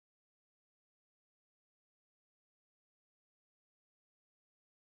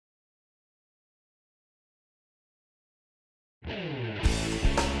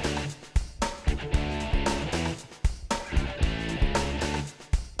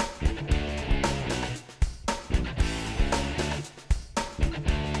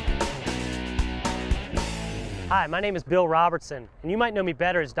Hi, my name is Bill Robertson, and you might know me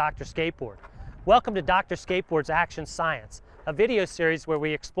better as Dr. Skateboard. Welcome to Dr. Skateboard's Action Science, a video series where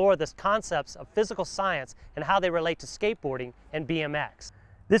we explore the concepts of physical science and how they relate to skateboarding and BMX.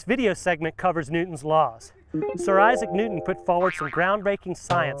 This video segment covers Newton's laws. Sir Isaac Newton put forward some groundbreaking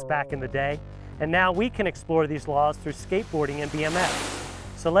science back in the day, and now we can explore these laws through skateboarding and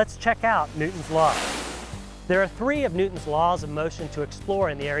BMX. So let's check out Newton's laws. There are three of Newton's laws of motion to explore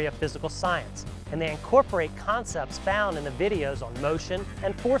in the area of physical science, and they incorporate concepts found in the videos on motion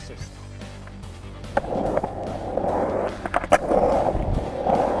and forces.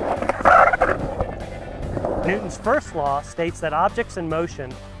 Newton's first law states that objects in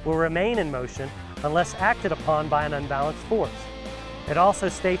motion will remain in motion unless acted upon by an unbalanced force. It also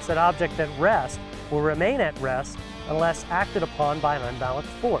states that objects at rest will remain at rest unless acted upon by an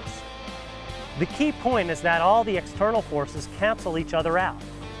unbalanced force. The key point is that all the external forces cancel each other out.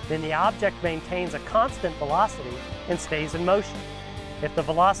 Then the object maintains a constant velocity and stays in motion. If the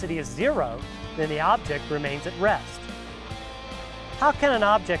velocity is zero, then the object remains at rest. How can an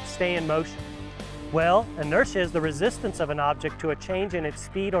object stay in motion? Well, inertia is the resistance of an object to a change in its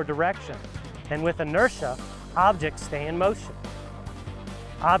speed or direction, and with inertia, objects stay in motion.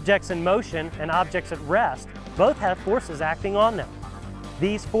 Objects in motion and objects at rest both have forces acting on them.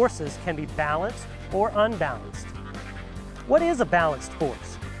 These forces can be balanced or unbalanced. What is a balanced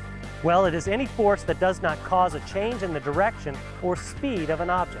force? Well, it is any force that does not cause a change in the direction or speed of an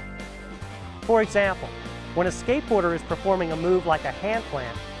object. For example, when a skateboarder is performing a move like a hand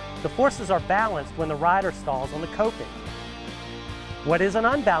plant, the forces are balanced when the rider stalls on the coping. What is an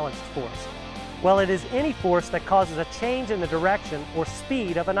unbalanced force? Well, it is any force that causes a change in the direction or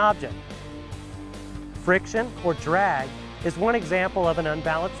speed of an object. Friction or drag is one example of an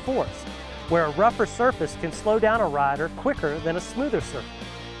unbalanced force, where a rougher surface can slow down a rider quicker than a smoother surface.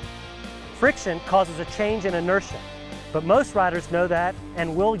 Friction causes a change in inertia, but most riders know that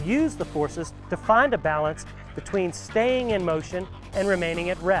and will use the forces to find a balance between staying in motion and remaining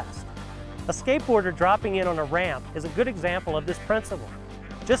at rest. A skateboarder dropping in on a ramp is a good example of this principle.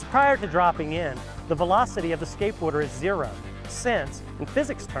 Just prior to dropping in, the velocity of the skateboarder is zero, since, in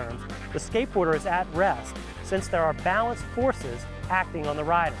physics terms, the skateboarder is at rest since there are balanced forces acting on the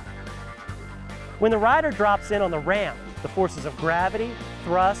rider. When the rider drops in on the ramp, the forces of gravity,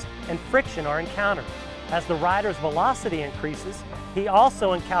 thrust, and friction are encountered. As the rider's velocity increases, he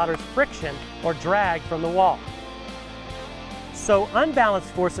also encounters friction or drag from the wall. So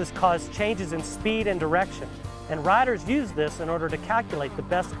unbalanced forces cause changes in speed and direction, and riders use this in order to calculate the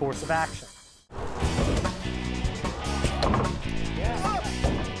best course of action.